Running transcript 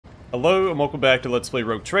Hello and welcome back to Let's Play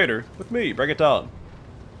Rogue Trader with me, Bring It On.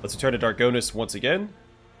 Let's return to Dargonis once again,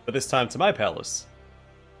 but this time to my palace.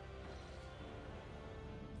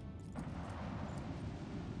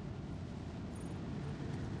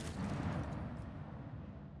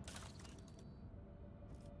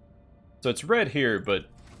 So it's red here, but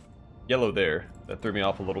yellow there. That threw me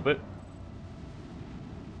off a little bit.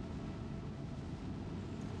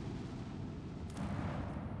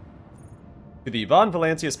 To the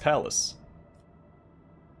Valancius Palace.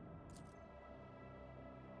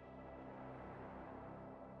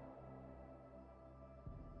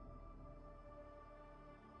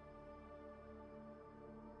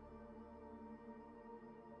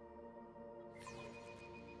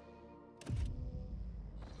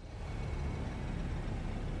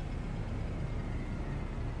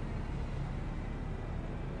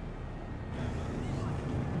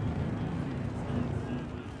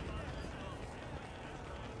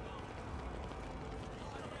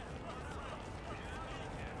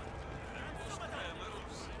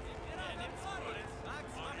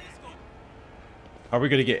 Are we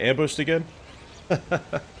gonna get ambushed again? We're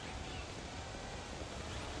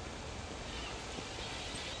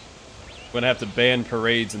gonna have to ban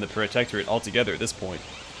parades in the Protectorate altogether at this point.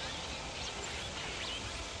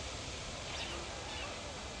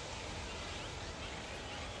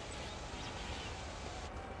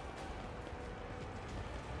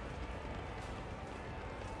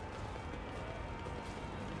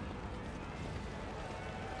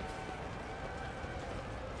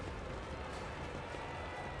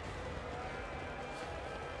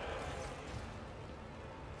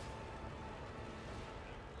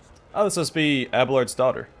 Oh, this must be Abelard's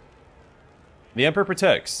daughter. The Emperor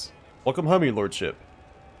protects. Welcome home, your lordship.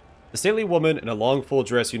 The stately woman in a long full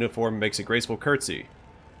dress uniform makes a graceful curtsy.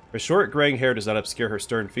 Her short graying hair does not obscure her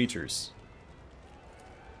stern features.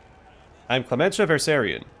 I am Clementia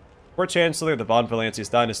Versarian, Court Chancellor of the Von Valancius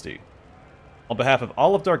dynasty. On behalf of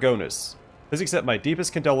all of Dargonis, please accept my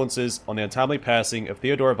deepest condolences on the untimely passing of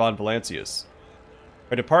Theodora von Valancius.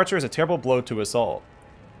 Her departure is a terrible blow to us all.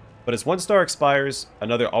 But as one star expires,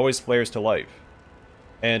 another always flares to life.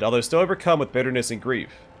 And although still overcome with bitterness and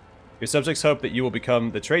grief, your subjects hope that you will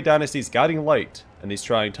become the Trade Dynasty's guiding light in these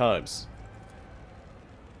trying times.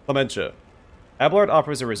 Clementia. Abelard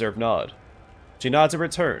offers a reserved nod. She nods in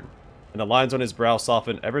return, and the lines on his brow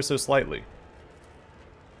soften ever so slightly.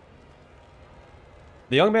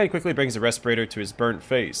 The young man quickly brings a respirator to his burnt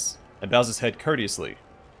face, and bows his head courteously.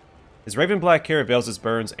 His raven black hair veils his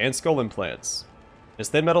burns and skull implants. His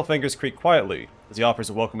thin metal fingers creak quietly as he offers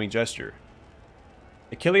a welcoming gesture.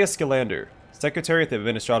 Achilles Scalander, Secretary at the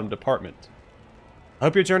Administratum Department. I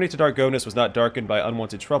hope your journey to Dargonis was not darkened by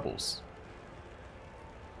unwanted troubles.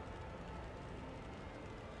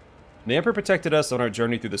 The Emperor protected us on our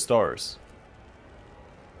journey through the stars.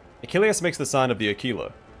 Achilles makes the sign of the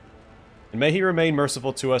Aquila, and may he remain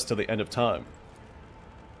merciful to us till the end of time.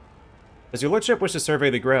 Does your lordship wish to survey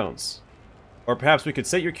the grounds? Or perhaps we could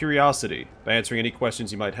sate your curiosity by answering any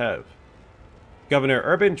questions you might have. Governor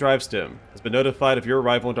Urban Drivestem has been notified of your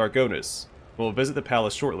arrival in Dargonis and will visit the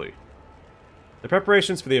palace shortly. The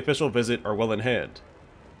preparations for the official visit are well in hand,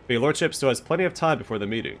 but your lordship still has plenty of time before the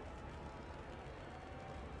meeting.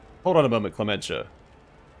 Hold on a moment, Clementia.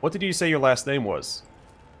 What did you say your last name was?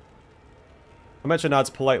 Clementia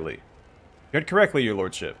nods politely. You heard correctly, your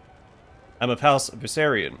lordship. I'm of House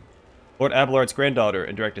Versarian, Lord Abelard's granddaughter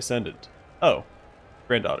and direct descendant. Oh,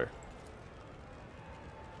 granddaughter.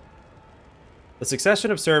 The succession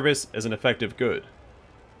of service is an effective good.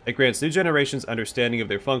 It grants new generations understanding of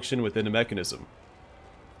their function within the mechanism.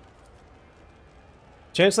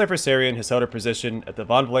 Chancellor Versarian has held her position at the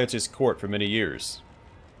Von Valancius court for many years.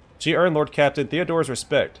 She earned Lord Captain Theodore's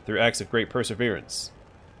respect through acts of great perseverance.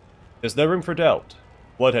 There's no room for doubt.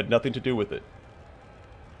 Blood had nothing to do with it.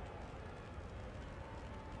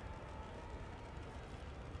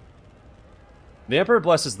 The Emperor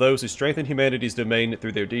blesses those who strengthen humanity's domain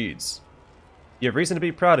through their deeds. You have reason to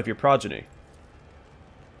be proud of your progeny.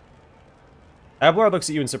 Abelard looks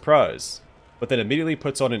at you in surprise, but then immediately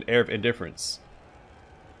puts on an air of indifference.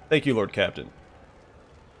 Thank you, Lord Captain.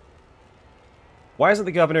 Why isn't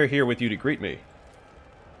the governor here with you to greet me?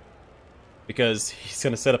 Because he's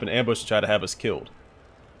going to set up an ambush to try to have us killed.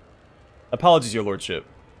 Apologies, your lordship.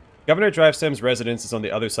 Governor Drivestem's residence is on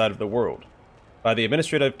the other side of the world, by the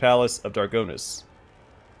Administrative Palace of Dargonis.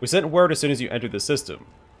 We sent word as soon as you entered the system,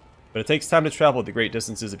 but it takes time to travel the great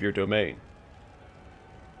distances of your domain.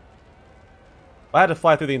 I had to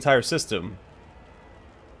fly through the entire system,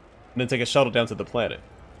 and then take a shuttle down to the planet.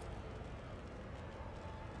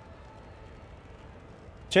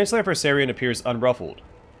 Chancellor Versarian appears unruffled,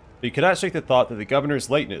 But you cannot shake the thought that the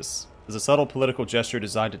governor's lateness is a subtle political gesture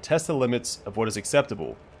designed to test the limits of what is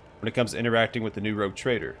acceptable when it comes to interacting with the new rogue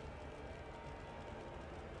trader.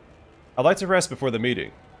 I'd like to rest before the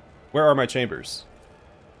meeting. Where are my chambers?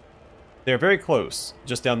 They are very close,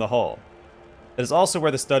 just down the hall. That is also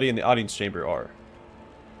where the study and the audience chamber are.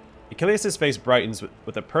 Achilles' face brightens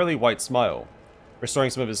with a pearly white smile,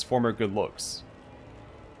 restoring some of his former good looks.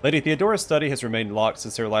 Lady Theodora's study has remained locked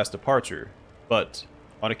since her last departure, but,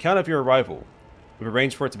 on account of your arrival, we've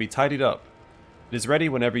arranged for it to be tidied up. It is ready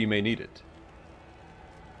whenever you may need it.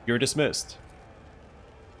 You are dismissed.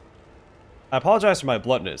 I apologize for my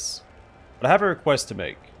bluntness, but I have a request to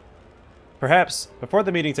make. Perhaps, before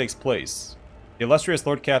the meeting takes place, the illustrious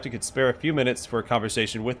Lord Captain could spare a few minutes for a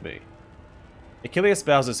conversation with me. Achilles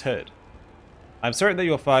bows his head. I am certain that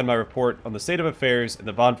you will find my report on the state of affairs in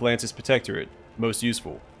the Von Valancius Protectorate most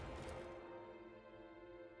useful.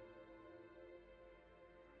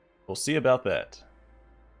 We'll see about that.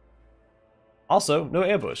 Also, no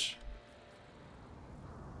ambush.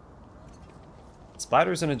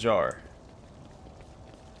 Spiders in a jar.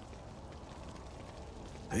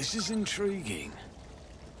 This is intriguing.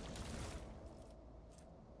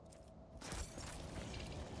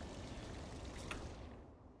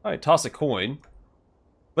 Alright, toss a coin.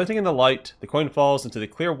 Glinting in the light, the coin falls into the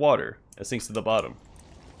clear water and sinks to the bottom.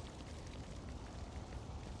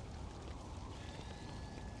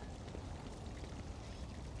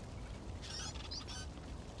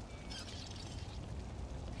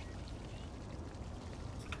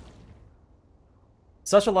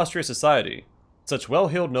 Such illustrious society, such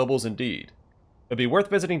well-heeled nobles indeed. It would be worth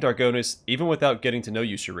visiting Dargonis even without getting to know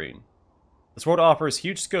you, Shireen. This world offers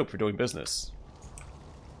huge scope for doing business.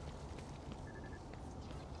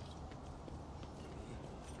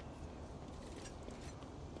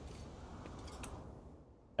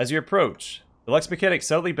 As you approach, the Lex Mechanic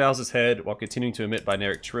subtly bows his head while continuing to emit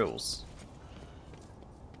binaric trills.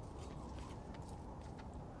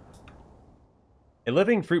 A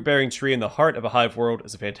living fruit-bearing tree in the heart of a hive world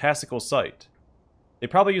is a fantastical sight. They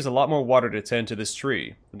probably use a lot more water to tend to this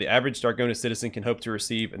tree than the average Dargonis citizen can hope to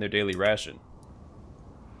receive in their daily ration.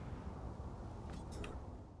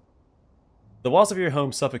 The walls of your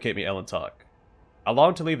home suffocate me, Elentok. I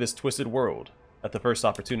long to leave this twisted world at the first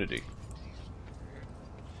opportunity.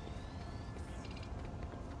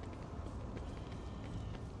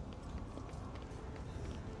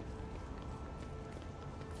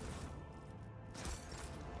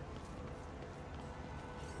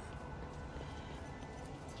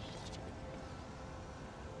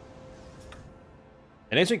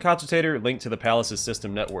 An ancient cogitator linked to the palace's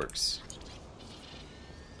system networks.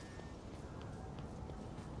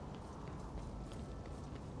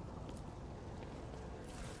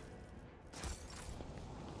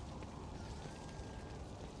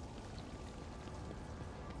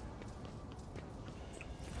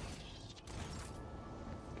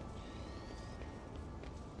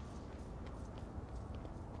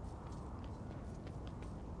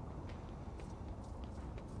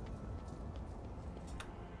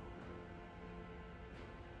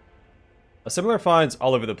 Similar finds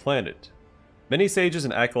all over the planet. Many sages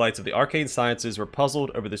and acolytes of the arcane sciences were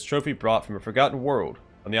puzzled over this trophy brought from a forgotten world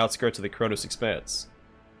on the outskirts of the Kronos expanse.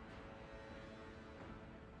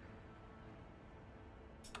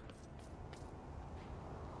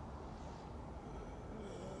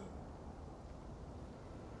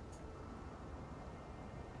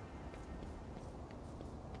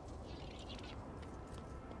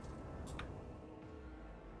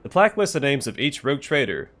 The plaque lists the names of each rogue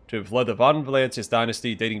trader to have led the Von Valancius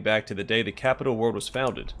dynasty dating back to the day the capital world was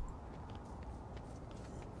founded.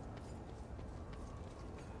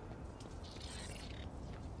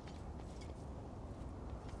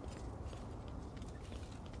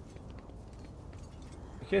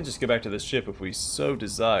 We can't just get back to this ship if we so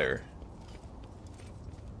desire.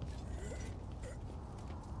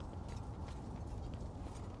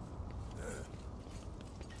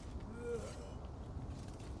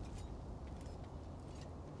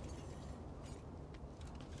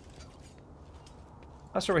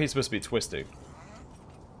 Not sure what he's supposed to be twisting.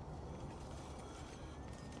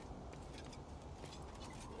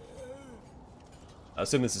 I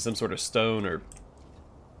assume this is some sort of stone or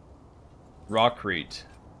rockcrete.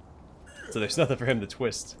 So there's nothing for him to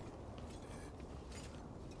twist.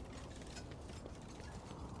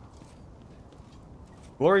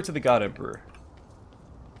 Glory to the God Emperor.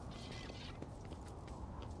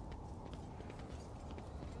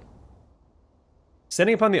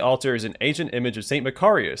 Standing upon the altar is an ancient image of Saint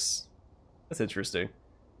Macarius. That's interesting.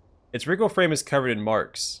 Its regal frame is covered in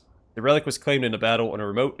marks. The relic was claimed in a battle on a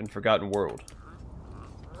remote and forgotten world.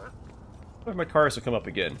 My cars will come up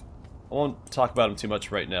again. I won't talk about them too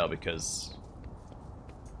much right now because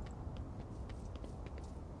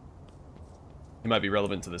he might be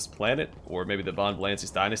relevant to this planet, or maybe the Von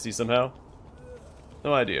Valancius dynasty somehow.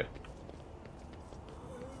 No idea.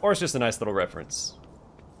 Or it's just a nice little reference.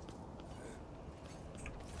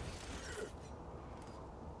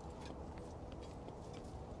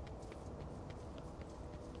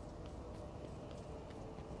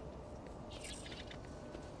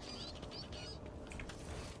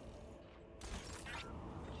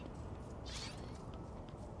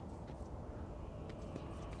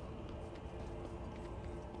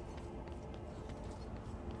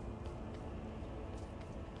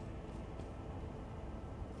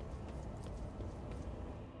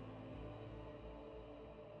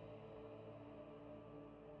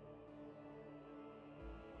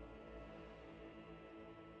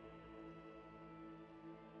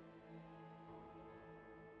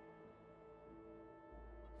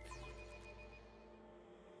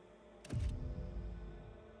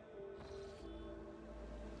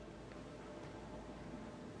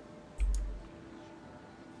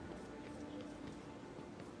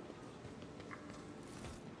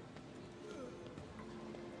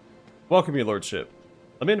 Welcome, your lordship.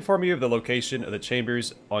 Let me inform you of the location of the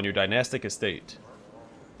chambers on your dynastic estate.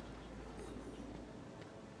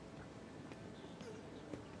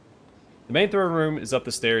 The main throne room is up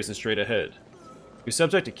the stairs and straight ahead. Your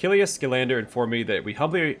subject Achilles Scalander informed me that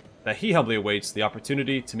he humbly awaits the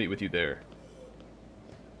opportunity to meet with you there.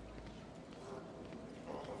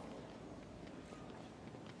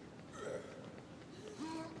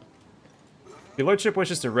 If your lordship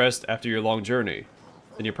wishes to rest after your long journey,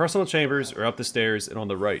 then your personal chambers are up the stairs and on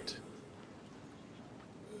the right.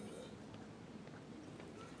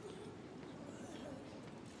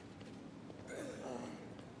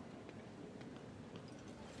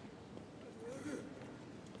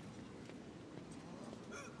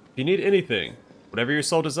 If you need anything, whatever your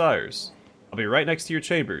soul desires, I'll be right next to your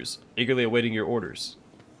chambers, eagerly awaiting your orders.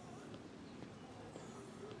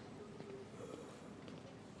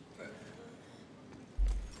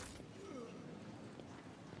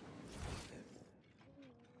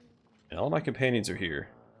 And all my companions are here.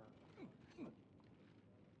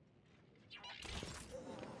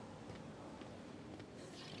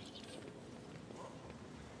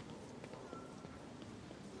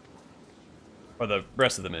 Or the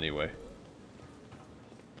rest of them, anyway.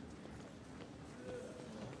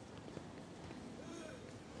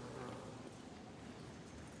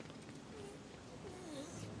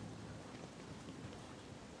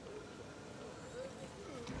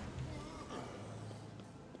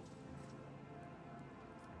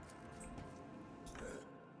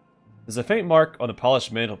 There's a faint mark on the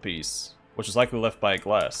polished mantelpiece, which is likely left by a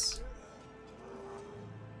glass.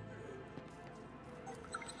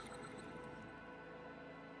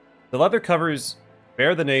 The leather covers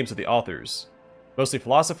bear the names of the authors, mostly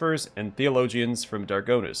philosophers and theologians from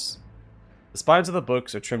Dargonis. The spines of the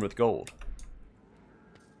books are trimmed with gold.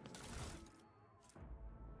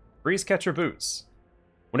 Breeze Catcher Boots.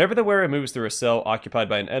 Whenever the wearer moves through a cell occupied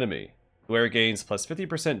by an enemy, the wearer gains plus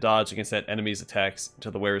 50% dodge against that enemy's attacks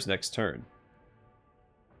until the wearer's next turn.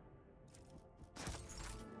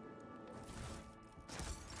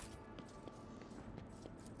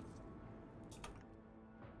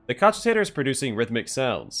 The cogitator is producing rhythmic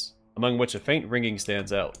sounds, among which a faint ringing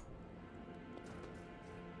stands out.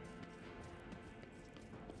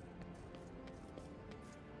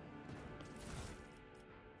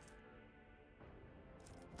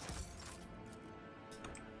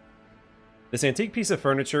 This antique piece of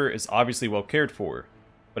furniture is obviously well cared for,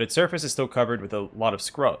 but its surface is still covered with a lot of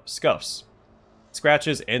scuffs,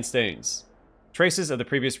 scratches, and stains. Traces of the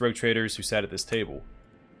previous rogue traders who sat at this table.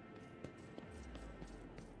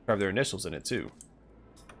 Carve their initials in it, too.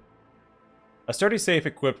 A sturdy safe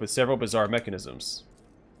equipped with several bizarre mechanisms.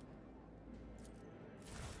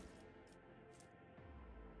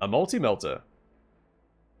 A multi-melta.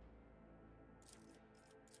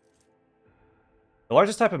 The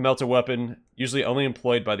largest type of melter weapon, usually only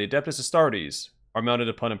employed by the Adeptus Astartes, are mounted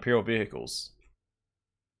upon Imperial vehicles.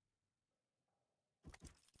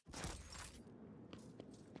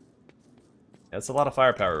 That's a lot of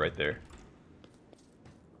firepower right there.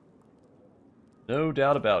 No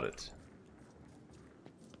doubt about it.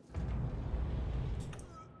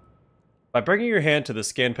 By bringing your hand to the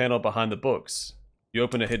scan panel behind the books, you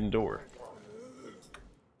open a hidden door.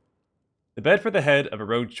 The bed for the head of a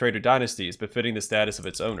rogue trader dynasty is befitting the status of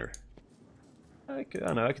its owner. I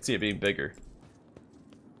don't know, I could see it being bigger.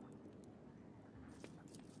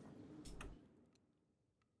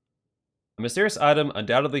 A A mysterious item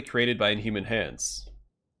undoubtedly created by inhuman hands.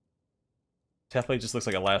 Definitely just looks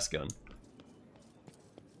like a last gun.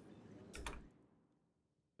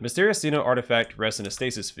 The mysterious Xeno artifact rests in a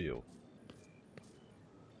stasis field.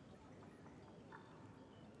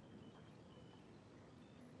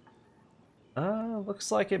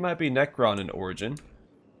 Looks like it might be Necron in origin.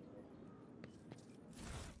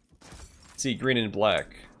 See, green and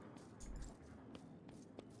black.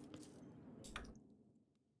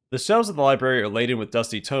 The shelves of the library are laden with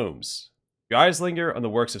dusty tomes. Your eyes linger on the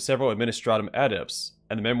works of several Administratum adepts,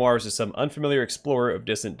 and the memoirs of some unfamiliar explorer of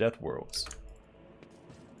distant death worlds.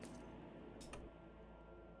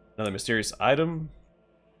 Another mysterious item.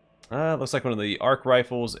 Looks like one of the arc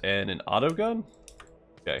rifles and an autogun?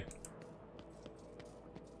 Okay.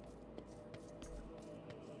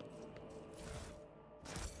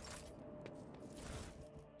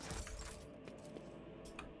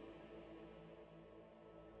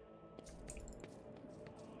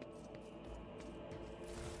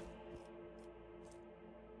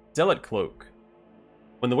 Zealot Cloak.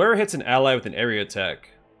 When the wearer hits an ally with an area attack,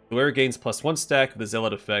 the wearer gains +1 stack of the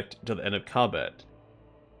Zealot effect until the end of combat.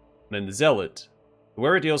 And in the Zealot, the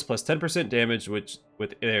wearer deals +10% damage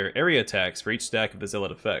with their area attacks for each stack of the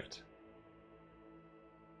Zealot effect.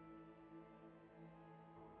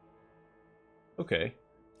 Okay.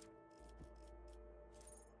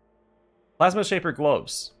 Plasma Shaper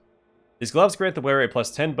Gloves. These gloves grant the wearer a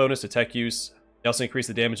 +10 bonus to tech use. They also increase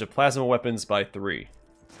the damage of plasma weapons by 3.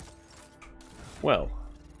 Well.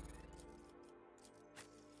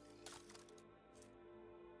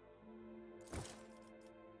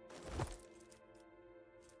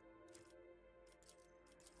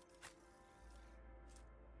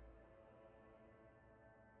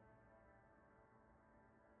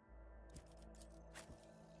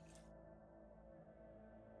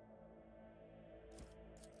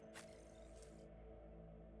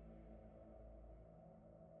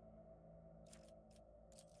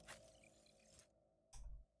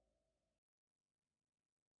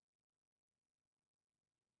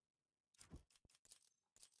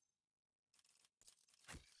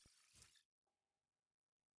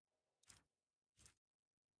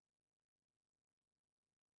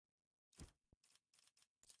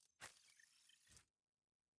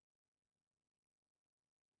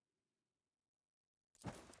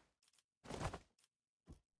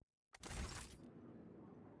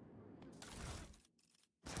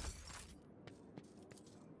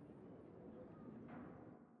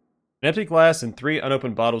 An empty glass and 3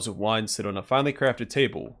 unopened bottles of wine sit on a finely crafted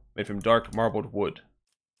table made from dark marbled wood.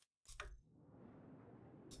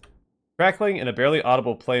 Crackling and a barely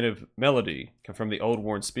audible plaintive melody come from the old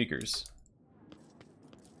worn speakers.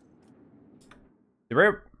 The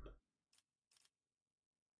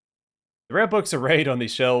rare books arrayed on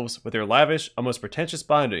these shelves, with their lavish, almost pretentious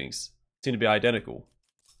bindings, seem to be identical.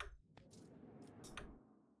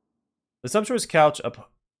 The sumptuous couch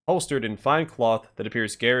upholstered in fine cloth that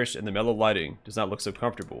appears garish in the mellow lighting does not look so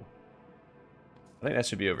comfortable. I think that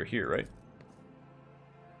should be over here, right?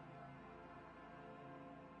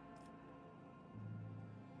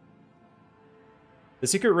 The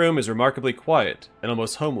secret room is remarkably quiet and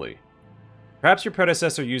almost homely. Perhaps your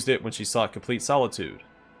predecessor used it when she sought complete solitude.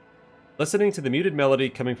 Listening to the muted melody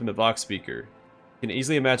coming from the Vox speaker, you can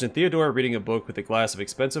easily imagine Theodora reading a book with a glass of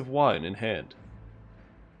expensive wine in hand.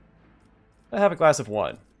 I have a glass of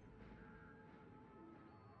wine.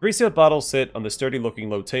 3 sealed bottles sit on the sturdy-looking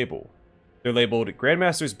low table. They're labeled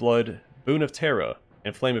Grandmaster's Blood, Boon of Terra,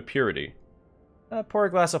 and Flame of Purity. Pour a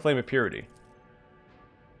glass of Flame of Purity.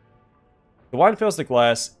 The wine fills the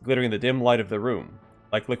glass, glittering in the dim light of the room,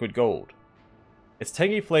 like liquid gold. Its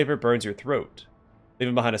tangy flavor burns your throat,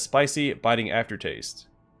 leaving behind a spicy, biting aftertaste.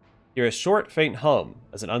 You hear a short, faint hum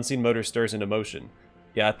as an unseen motor stirs into motion.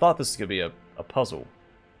 Yeah, I thought this was going to be a puzzle.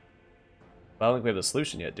 But I don't think we have the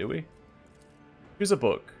solution yet, do we? Here's a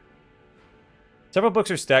book. Several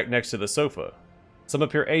books are stacked next to the sofa. Some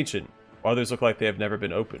appear ancient, while others look like they have never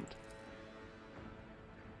been opened.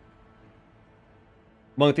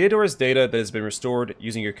 Among Theodora's data that has been restored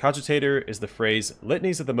using your cogitator is the phrase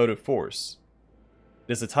Litanies of the Motive Force.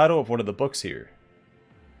 It is the title of one of the books here.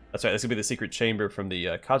 That's right, this could be the secret chamber from the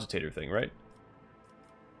cogitator thing, right?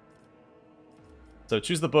 So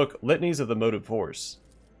choose the book Litanies of the Motive Force.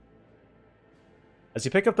 As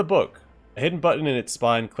you pick up the book, a hidden button in its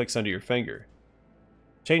spine clicks under your finger.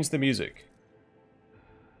 Change the music.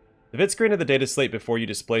 The vid screen of the data slate before you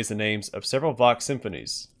displays the names of several Vox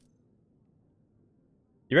symphonies.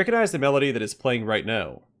 You recognize the melody that is playing right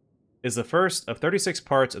now. It is the first of 36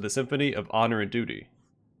 parts of the Symphony of Honor and Duty.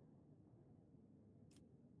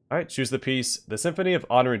 Alright, choose the piece, The Symphony of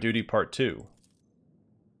Honor and Duty Part 2.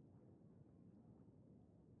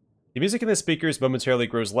 The music in the speakers momentarily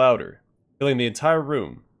grows louder, filling the entire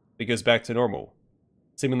room. It goes back to normal,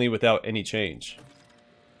 seemingly without any change.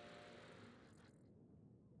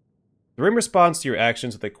 The room responds to your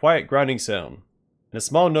actions with a quiet grinding sound, and a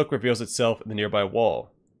small nook reveals itself in the nearby wall.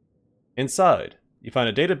 Inside, you find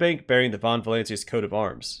a databank bearing the Von Valancius coat of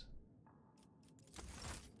arms.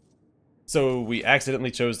 So we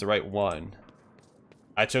accidentally chose the right one.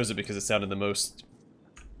 I chose it because it sounded the most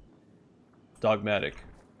dogmatic.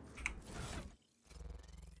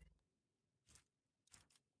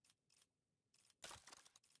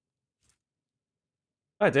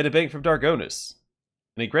 Databank from Dargonis.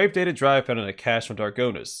 An engraved data drive found in a cache from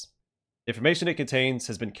Dargonis. The information it contains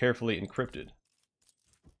has been carefully encrypted.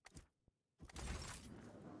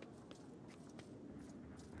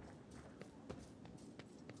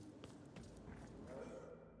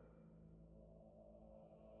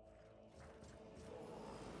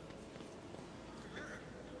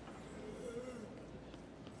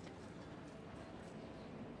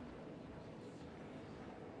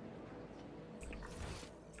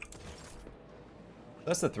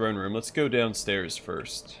 That's the throne room. Let's go downstairs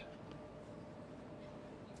first.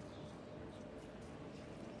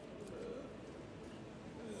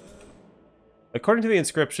 According to the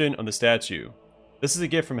inscription on the statue, this is a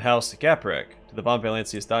gift from House Gaprak to the Von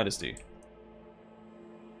Valancius dynasty.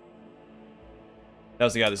 That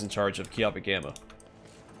was the guy that's in charge of Chi Alpha Gamma.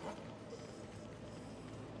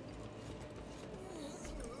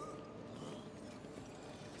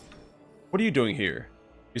 What are you doing here?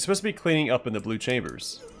 You're supposed to be cleaning up in the blue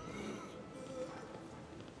chambers.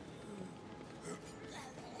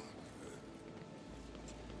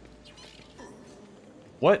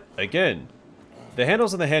 What? Again? The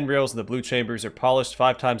handles and the handrails in the blue chambers are polished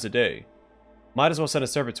 5 times a day. Might as well send a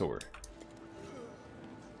servitor.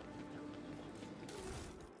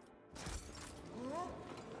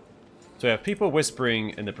 So I have people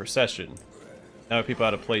whispering in the procession. Now I have people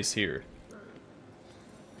out of place here.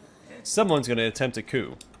 Someone's going to attempt a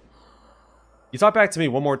coup. You talk back to me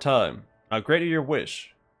one more time. I'll grant you your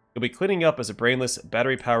wish. You'll be cleaning up as a brainless,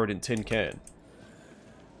 battery-powered tin can.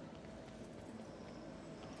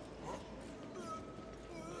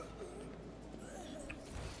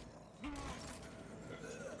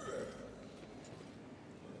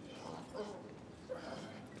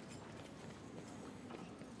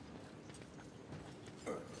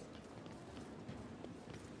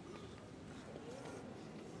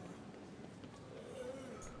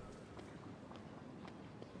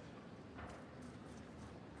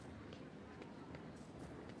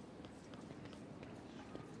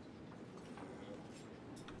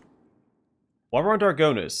 While we're on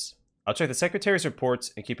Dargonis, I'll check the Secretary's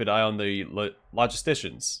reports and keep an eye on the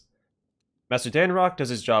logisticians. Master Danrock does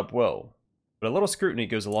his job well, but a little scrutiny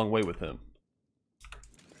goes a long way with him.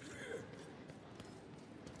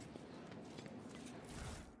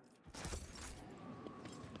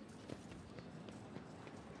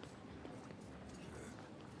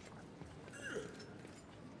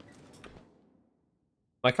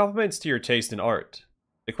 My compliments to your taste in art.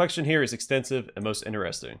 The collection here is extensive and most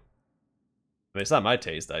interesting. I mean, it's not my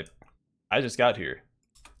taste. I just got here.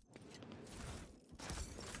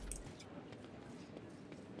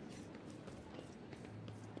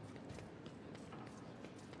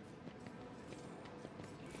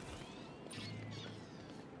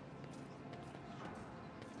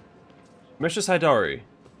 Mistress Haidari,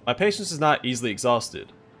 my patience is not easily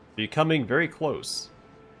exhausted. You're coming very close.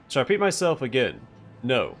 Shall I repeat myself again?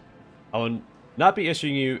 No. I will not be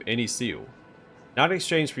issuing you any seal. Not in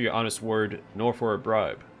exchange for your honest word, nor for a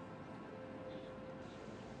bribe.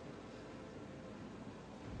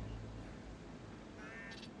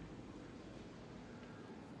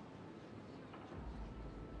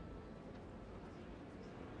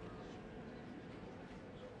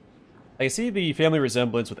 I can see the family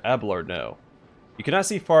resemblance with Abelard now. You cannot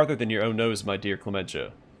see farther than your own nose, my dear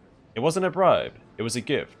Clementia. It wasn't a bribe, it was a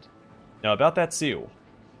gift. Now about that seal.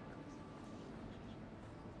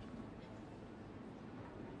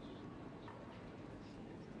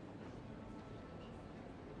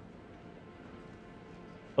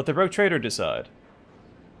 Let the rogue trader decide.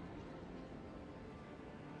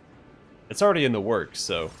 It's already in the works,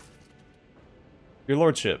 so... Your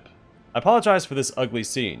lordship, I apologize for this ugly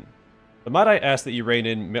scene, but might I ask that you rein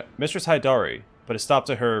in Mistress Haidari, put a stop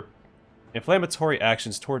to her inflammatory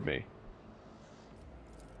actions toward me.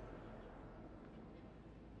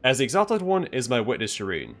 As the Exalted One is my witness,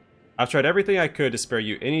 Shireen, I've tried everything I could to spare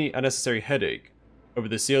you any unnecessary headache over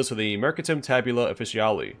the seals for the Mercatum Tabula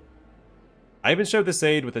Officiali. I even showed this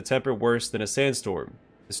aid with a temper worse than a sandstorm,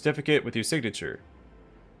 the certificate with your signature.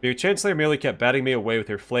 But your Chancellor merely kept batting me away with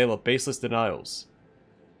her flail of baseless denials.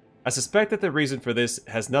 I suspect that the reason for this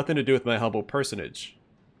has nothing to do with my humble personage.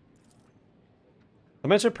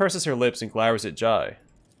 Clementia purses her lips and glowers at Jai.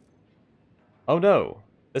 Oh no,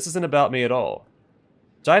 this isn't about me at all.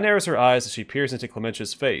 Jai narrows her eyes as she peers into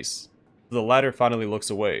Clementia's face, so the latter finally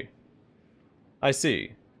looks away. I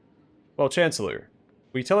see. Well, Chancellor,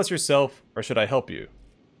 will you tell us yourself, or should I help you?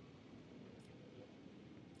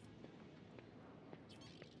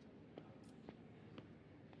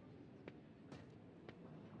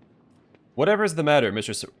 Whatever is the matter,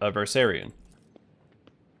 Mr. Versarian?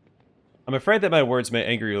 I'm afraid that my words may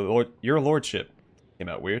anger your lordship. Came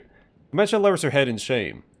out weird. Clementia lowers her head in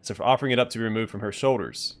shame, as if offering it up to be removed from her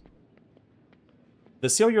shoulders. The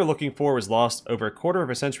seal you're looking for was lost over a quarter of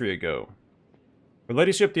a century ago. Her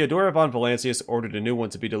Ladyship Theodora von Valancius ordered a new one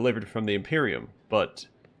to be delivered from the Imperium, but,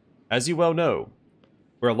 as you well know,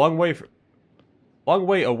 we're a long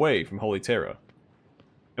way away from Holy Terra.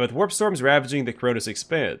 And with warp storms ravaging the Coronis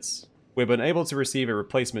Expanse, we have been able to receive a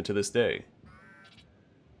replacement to this day.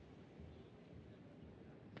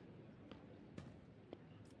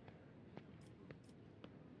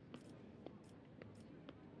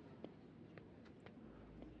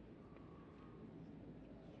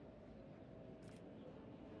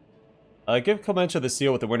 Give Clementia the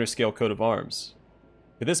seal with the Winter Scale coat of arms.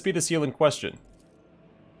 Could this be the seal in question?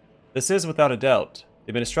 This is, without a doubt,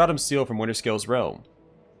 the Administratum seal from Winter Scale's realm.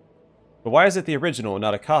 But why is it the original and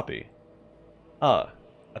not a copy? Ah,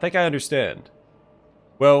 I think I understand.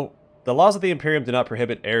 Well, the laws of the Imperium do not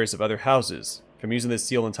prohibit heirs of other houses from using this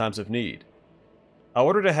seal in times of need. I'll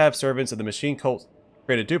order to have servants of the machine cult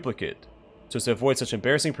create a duplicate, so as to avoid such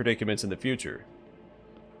embarrassing predicaments in the future.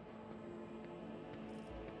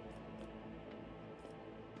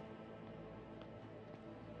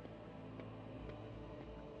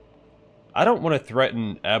 I don't want to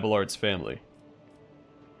threaten Abelard's family.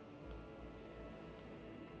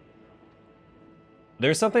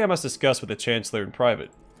 There's something I must discuss with the Chancellor in private.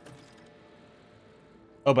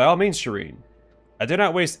 Oh, by all means, Shireen. I do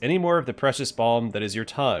not waste any more of the precious balm that is your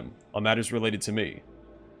time on matters related to me.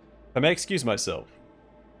 If I may excuse myself.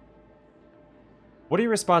 What are your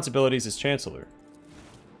responsibilities as Chancellor?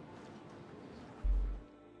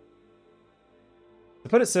 To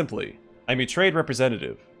put it simply, I'm your trade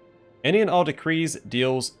representative. Any and all decrees,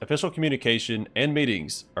 deals, official communication, and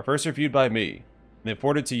meetings are first reviewed by me, and then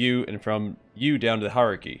forwarded to you and from you down to the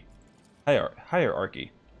hierarchy.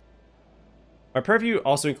 Hierarchy. My purview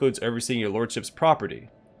also includes overseeing your lordship's property,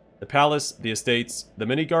 the palace, the estates, the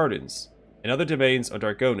many gardens, and other domains on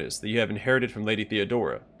Dargonis that you have inherited from Lady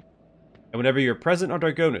Theodora. And whenever you are present on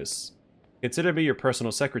Dargonis, consider me your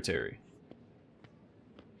personal secretary.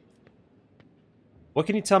 What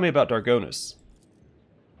can you tell me about Dargonis?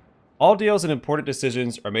 All deals and important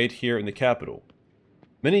decisions are made here in the capital.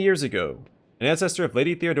 Many years ago, an ancestor of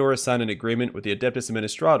Lady Theodora signed an agreement with the Adeptus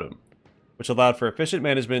Administratum, which allowed for efficient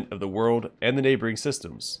management of the world and the neighboring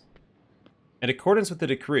systems. In accordance with the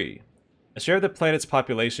decree, a share of the planet's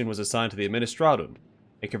population was assigned to the Administratum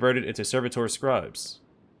and converted into servitor scribes.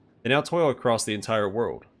 They now toil across the entire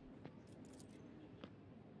world.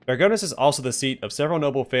 Dargonis is also the seat of several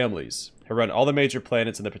noble families who run all the major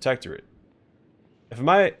planets in the Protectorate.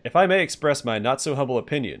 If I may express my not-so-humble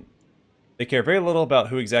opinion, they care very little about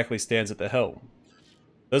who exactly stands at the helm.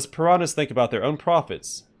 Those piranhas think about their own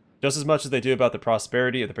profits just as much as they do about the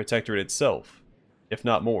prosperity of the Protectorate itself, if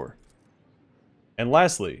not more. And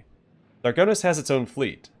lastly, Dargonis has its own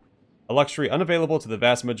fleet, a luxury unavailable to the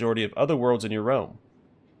vast majority of other worlds in your realm.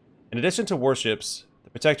 In addition to warships,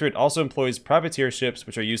 the Protectorate also employs privateer ships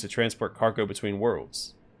which are used to transport cargo between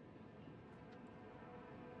worlds.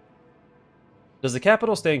 Does the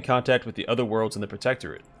capital stay in contact with the other worlds in the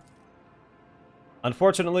Protectorate?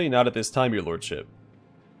 Unfortunately, not at this time, your lordship.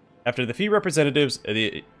 After the few representatives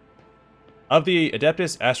of the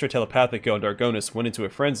Adeptus Astra Telepathica on Dargonis went into a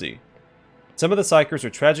frenzy, some of the Psychers were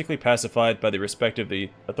tragically pacified by the respective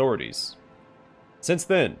authorities. Since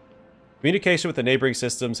then, communication with the neighboring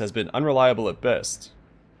systems has been unreliable at best.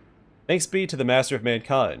 Thanks be to the Master of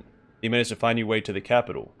Mankind, he managed to find your way to the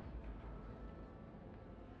capital.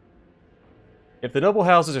 If the noble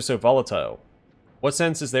houses are so volatile, what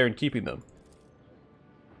sense is there in keeping them?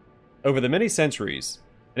 Over the many centuries,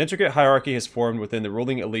 an intricate hierarchy has formed within the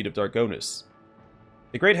ruling elite of Dargonis.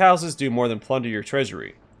 The great houses do more than plunder your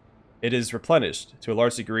treasury. It is replenished, to a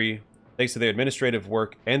large degree, thanks to their administrative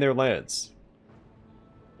work and their lands.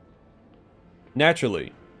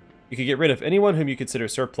 Naturally, you can get rid of anyone whom you consider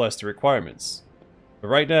surplus to requirements, but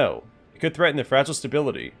right now, it could threaten the fragile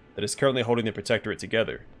stability that is currently holding the Protectorate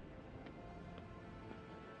together.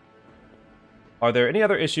 Are there any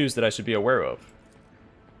other issues that I should be aware of?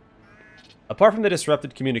 Apart from the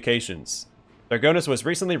disrupted communications, Dargonus was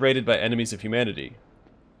recently raided by enemies of humanity.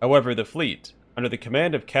 However, the fleet, under the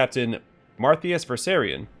command of Captain Marthius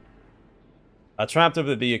Versarian, triumphed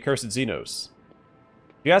over the accursed Xenos.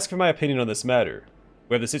 If you ask for my opinion on this matter,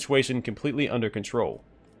 we have the situation completely under control.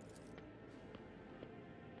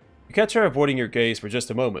 You catch her avoiding your gaze for just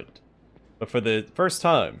a moment, but for the first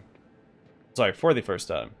time, it's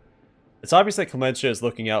obvious that Clementia is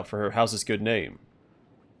looking out for her house's good name.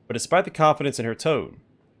 But despite the confidence in her tone,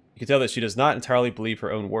 you can tell that she does not entirely believe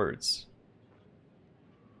her own words.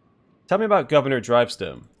 Tell me about Governor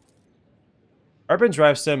Drivestem. Urban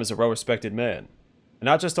Drivestem is a well-respected man, and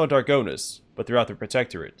not just on Dargonus, but throughout the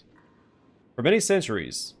Protectorate. For many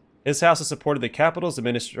centuries, his house has supported the capital's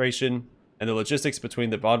administration and the logistics between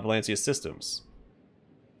the Von Valancius systems.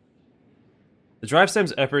 The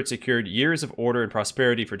Drivestem's efforts secured years of order and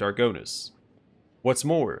prosperity for Dargonus. What's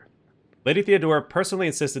more, Lady Theodora personally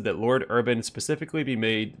insisted that Lord Urban specifically be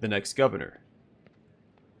made the next governor.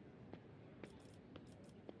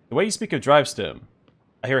 The way you speak of Drivestem,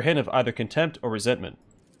 I hear a hint of either contempt or resentment.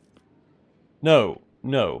 No,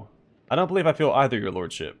 I don't believe I feel either, your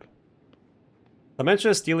lordship.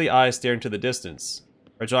 Clementia's steely eyes stare into the distance,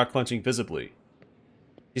 her jaw clenching visibly.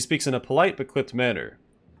 She speaks in a polite but clipped manner,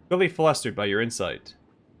 clearly flustered by your insight.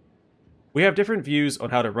 We have different views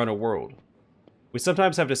on how to run a world. We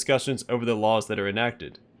sometimes have discussions over the laws that are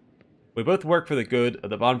enacted. We both work for the good of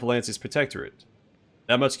the Von Valancius Protectorate.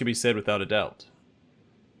 That much can be said without a doubt.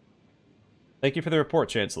 Thank you for the report,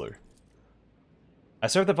 Chancellor. I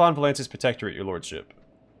serve the Von Valancius Protectorate, your lordship.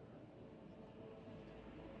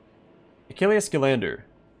 Achilles Galander,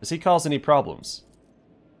 does he cause any problems?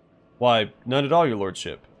 Why, none at all, your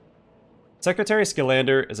lordship. Secretary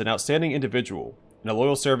Scalander is an outstanding individual and a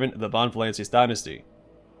loyal servant of the Von Valancius dynasty.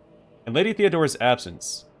 In Lady Theodora's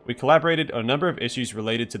absence, we collaborated on a number of issues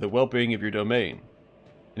related to the well-being of your domain,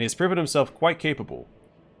 and he has proven himself quite capable.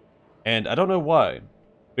 And I don't know why,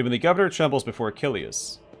 but when the governor trembles before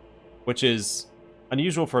Achilles, which is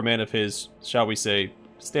unusual for a man of his, shall we say,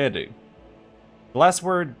 standing. The last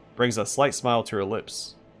word brings a slight smile to her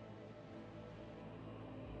lips.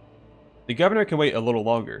 The governor can wait a little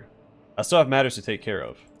longer. I still have matters to take care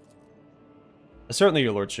of. Certainly,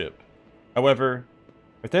 your lordship. However,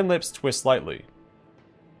 her thin lips twist slightly.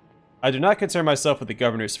 I do not concern myself with the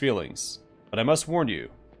governor's feelings, but I must warn you,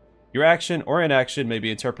 your action or inaction may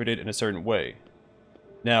be interpreted in a certain way.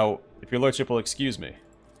 Now, if your lordship will excuse me.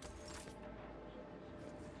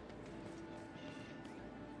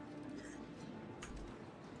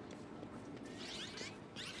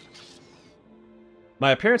 My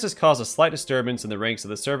appearance has caused a slight disturbance in the ranks of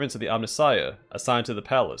the servants of the Omnissiah assigned to the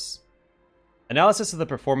palace. Analysis of the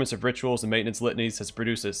performance of rituals and maintenance litanies has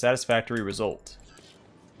produced a satisfactory result.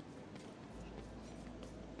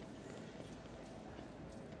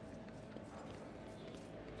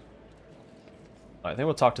 I think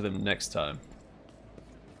we'll talk to them next time.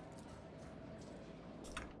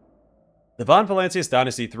 The Von Valancius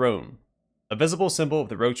Dynasty Throne, a visible symbol of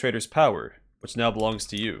the Rogue Trader's power, which now belongs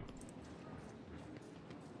to you.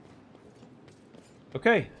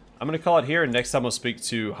 Okay, I'm going to call it here, and next time I'll speak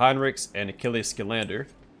to Heinrichs and Achilles Galander,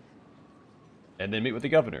 and then meet with the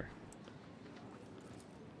governor.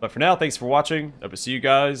 But for now, thanks for watching. I will see you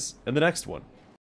guys in the next one.